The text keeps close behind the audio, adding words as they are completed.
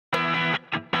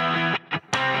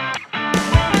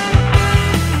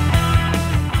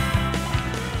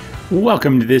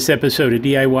Welcome to this episode of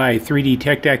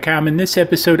DIY3dtech.com. In this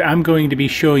episode, I'm going to be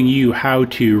showing you how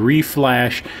to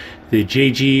reflash the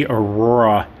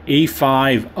JGAURORA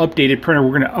A5 updated printer.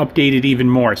 We're going to update it even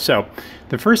more. So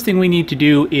the first thing we need to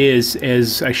do is,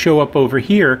 as I show up over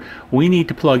here, we need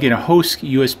to plug in a host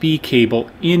USB cable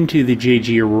into the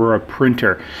JGAURORA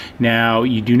printer. Now,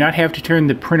 you do not have to turn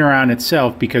the printer on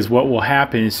itself, because what will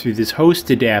happen is through this host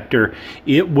adapter,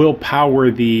 it will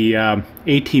power the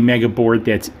ATmega board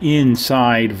that's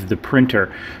inside of the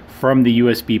printer from the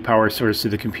USB power source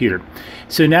of the computer.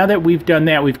 So now that we've done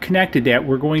that, we've connected that,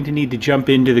 we're going to need to jump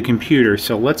into the computer.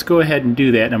 So let's go ahead and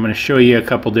do that, and I'm going to show you a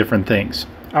couple different things.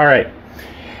 All right.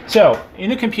 So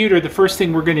in the computer, the first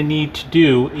thing we're going to need to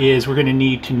do is we're going to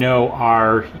need to know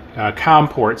our COM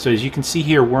port. So as you can see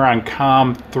here, we're on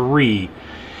COM 3.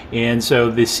 And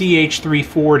so the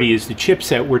CH340 is the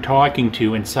chipset we're talking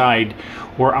to inside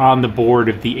or on the board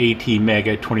of the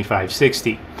ATmega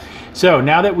 2560. So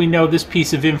now that we know this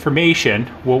piece of information,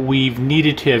 what we've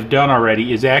needed to have done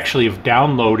already is actually have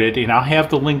downloaded, and I'll have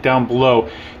the link down below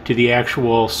to the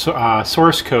actual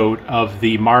source code of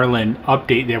the Marlin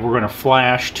update that we're going to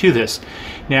flash to this.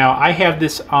 Now I have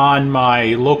this on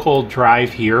my local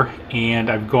drive here, and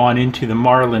I've gone into the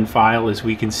Marlin file, as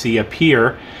we can see up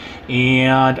here,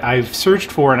 and I've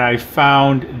searched for and I've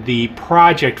found the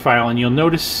project file, and you'll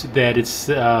notice that it's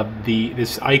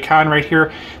this icon right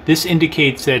here. This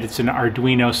indicates that it's an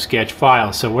Arduino sketch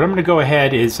file. So what I'm going to go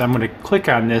ahead is I'm going to click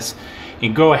on this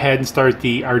and go ahead and start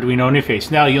the Arduino interface.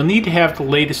 Now you'll need to have the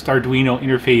latest Arduino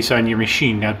interface on your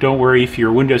machine. Now don't worry if you're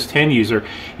a Windows 10 user,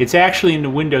 it's actually in the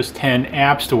Windows 10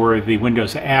 App Store or the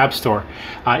Windows App Store.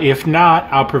 If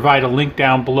not, I'll provide a link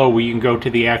down below where you can go to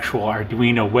the actual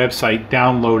Arduino website,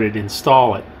 download it,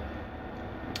 install it.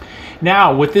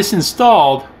 Now with this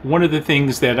installed, one of the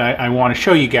things that I want to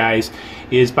show you guys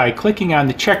is by clicking on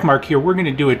the check mark here, we're going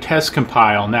to do a test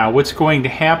compile. Now what's going to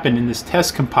happen in this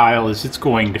test compile is it's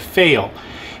going to fail.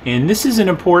 And this is an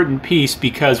important piece,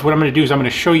 because what I'm going to do is I'm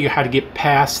going to show you how to get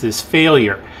past this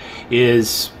failure.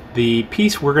 Is the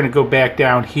piece we're going to go back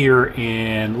down here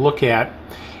and look at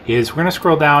is we're going to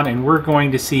scroll down and we're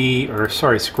going to see, or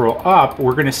sorry, scroll up,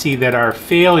 we're going to see that our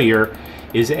failure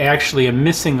is actually a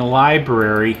missing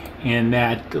library, and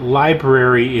that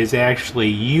library is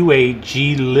actually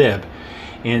UAGlib.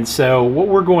 And so what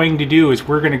we're going to do is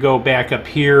we're going to go back up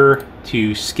here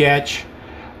to Sketch.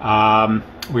 We're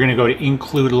going to go to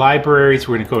Include Libraries.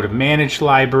 We're going to go to Manage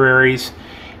Libraries.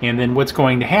 And then what's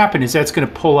going to happen is that's going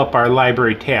to pull up our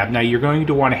library tab. Now you're going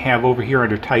to want to have over here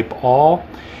under Type All,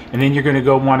 and then you're going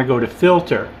to want to go to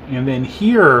Filter. And then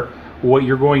here, what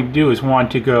you're going to do is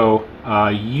want to go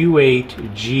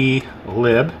U8glib,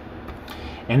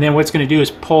 and then what's going to do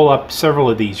is pull up several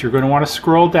of these. You're going to want to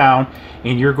scroll down,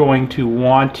 and you're going to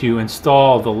want to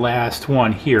install the last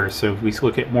one here. So if we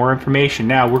look at more information,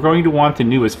 now we're going to want the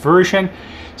newest version.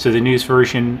 So the newest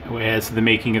version, as the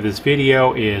making of this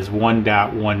video, is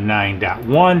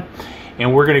 1.19.1,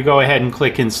 and we're going to go ahead and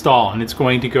click install, and it's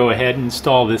going to go ahead and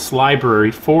install this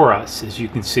library for us, as you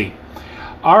can see.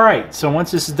 Alright, so once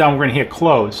this is done, we're going to hit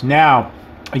close. Now,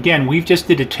 again, we've just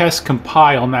did a test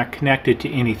compile, not connected to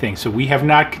anything. So we have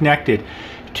not connected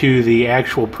to the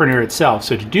actual printer itself.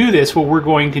 So to do this, what we're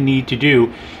going to need to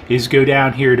do is go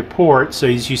down here to port. So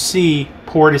as you see,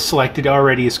 port is selected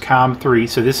already as COM3.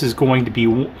 So this is going to be,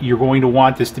 you're going to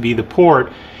want this to be the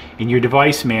port in your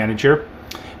device manager.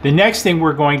 The next thing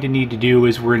we're going to need to do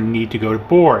is we're going to need to go to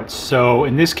boards. So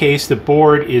in this case, the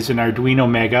board is an Arduino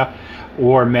Mega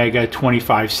or Mega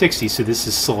 2560. So this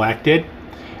is selected.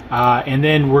 And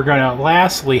then we're going to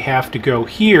lastly have to go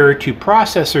here to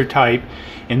processor type,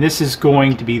 and this is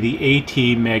going to be the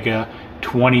ATmega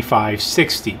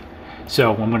 2560.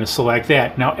 So I'm going to select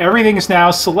that. Now everything is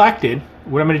now selected.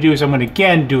 What I'm going to do is I'm going to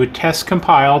again do a test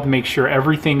compile to make sure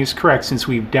everything is correct, since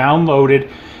we've downloaded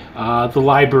the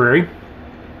library.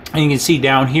 And you can see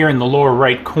down here in the lower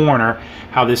right corner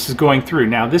how this is going through.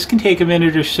 Now this can take a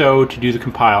minute or so to do the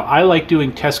compile. I like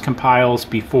doing test compiles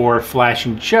before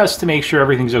flashing, just to make sure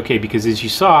everything's okay, because as you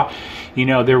saw, you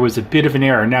know, there was a bit of an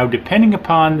error. Now depending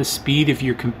upon the speed of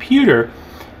your computer,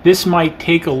 this might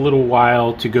take a little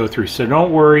while to go through. So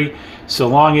don't worry, so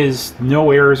long as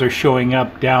no errors are showing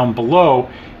up down below,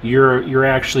 you're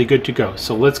actually good to go.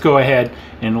 So let's go ahead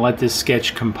and let this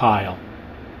sketch compile.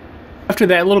 After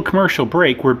that little commercial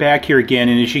break, we're back here again,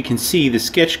 and as you can see, the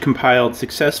sketch compiled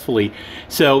successfully.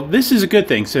 So this is a good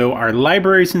thing. So our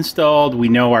library's installed, we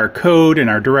know our code and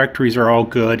our directories are all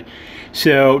good.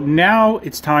 So now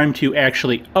it's time to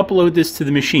actually upload this to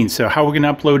the machine. So how we're going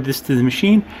to upload this to the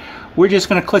machine? we're just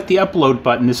going to click the upload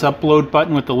button, this upload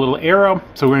button with the little arrow.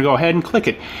 So we're going to go ahead and click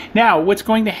it. Now, what's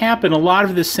going to happen, a lot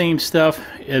of the same stuff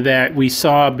that we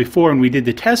saw before when we did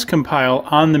the test compile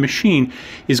on the machine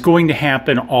is going to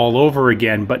happen all over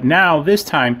again. But now, this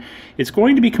time, it's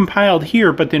going to be compiled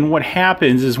here, but then what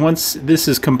happens is once this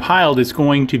is compiled, it's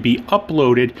going to be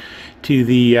uploaded to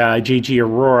the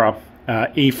JGAURORA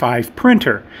A5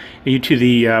 printer, to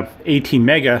the 18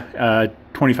 mega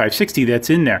 2560 that's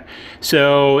in there.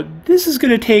 So this is going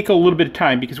to take a little bit of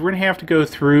time because we're going to have to go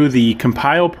through the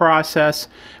compile process.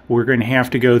 We're going to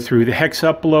have to go through the hex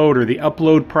upload or the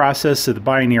upload process of the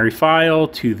binary file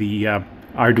to the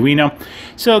Arduino.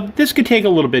 So this could take a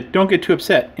little bit. Don't get too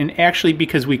upset. And actually,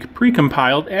 because we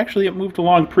pre-compiled, actually it moved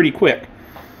along pretty quick.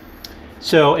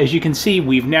 So as you can see,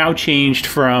 we've now changed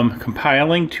from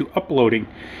compiling to uploading.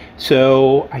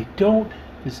 So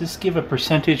does this give a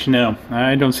percentage? No,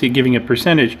 I don't see it giving a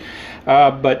percentage.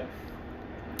 But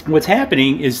what's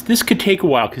happening is this could take a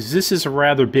while because this is a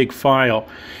rather big file.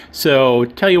 So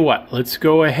tell you what, let's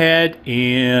go ahead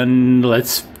and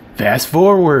let's fast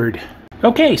forward.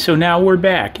 Okay, so now we're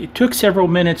back. It took several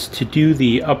minutes to do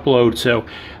the upload, so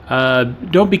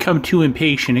don't become too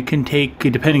impatient. It can take,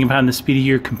 depending upon the speed of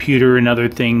your computer and other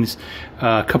things,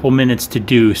 a couple minutes to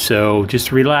do. So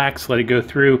just relax, let it go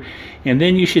through, and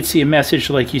then you should see a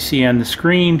message like you see on the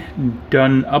screen,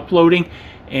 done uploading,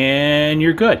 and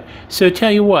you're good. So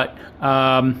tell you what,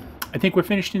 I think we're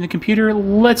finished in the computer.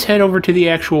 Let's head over to the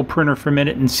actual printer for a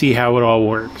minute and see how it all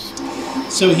works.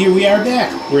 So here we are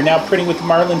back. We're now printing with the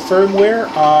Marlin Firmware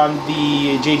on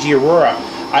the JGAURORA.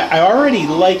 I already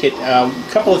like it. A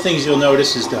couple of things you'll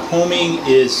notice is the homing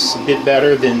is a bit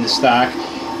better than the stock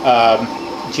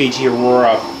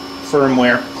JGAURORA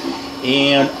firmware.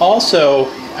 And also,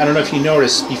 I don't know if you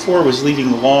noticed, before it was leaving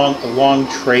a long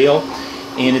trail,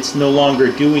 and it's no longer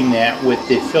doing that with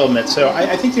the filament. So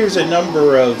I think there's a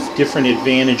number of different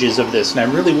advantages of this, and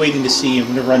I'm really waiting to see. I'm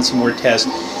going to run some more tests,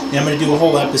 and I'm going to do a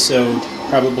whole episode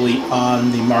probably on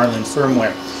the Marlin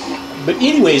firmware. But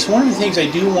anyways, one of the things I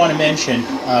do want to mention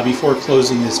before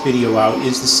closing this video out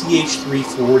is the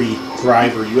CH340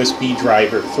 driver, USB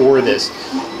driver for this.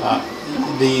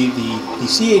 The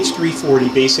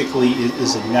CH340 basically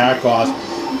is a knockoff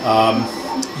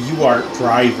UART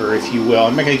driver, if you will.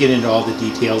 I'm not going to get into all the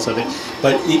details of it,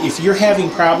 but if you're having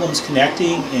problems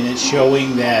connecting and it's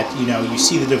showing that you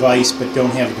see the device but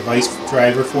don't have a device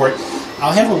driver for it,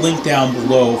 I'll have a link down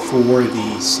below for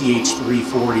the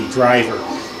CH340 driver.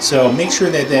 So make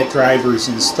sure that that driver is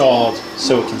installed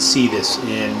so it can see this,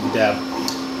 and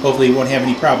hopefully it won't have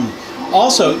any problem.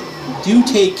 Also, do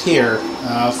take care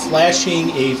flashing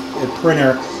a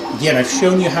printer. Again, I've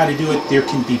shown you how to do it. There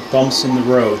can be bumps in the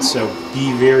road, so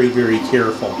be very, very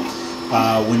careful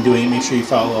when doing it. Make sure you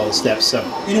follow all the steps. So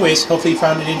anyways, hopefully you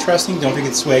found it interesting. Don't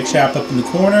forget the swag shop up in the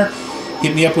corner.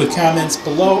 Hit me up with comments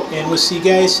below, and we'll see you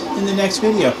guys in the next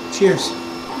video. Cheers.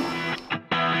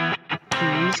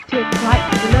 Please click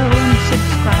like below and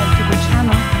subscribe to the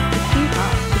channel to keep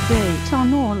up to date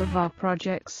on all of our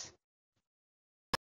projects.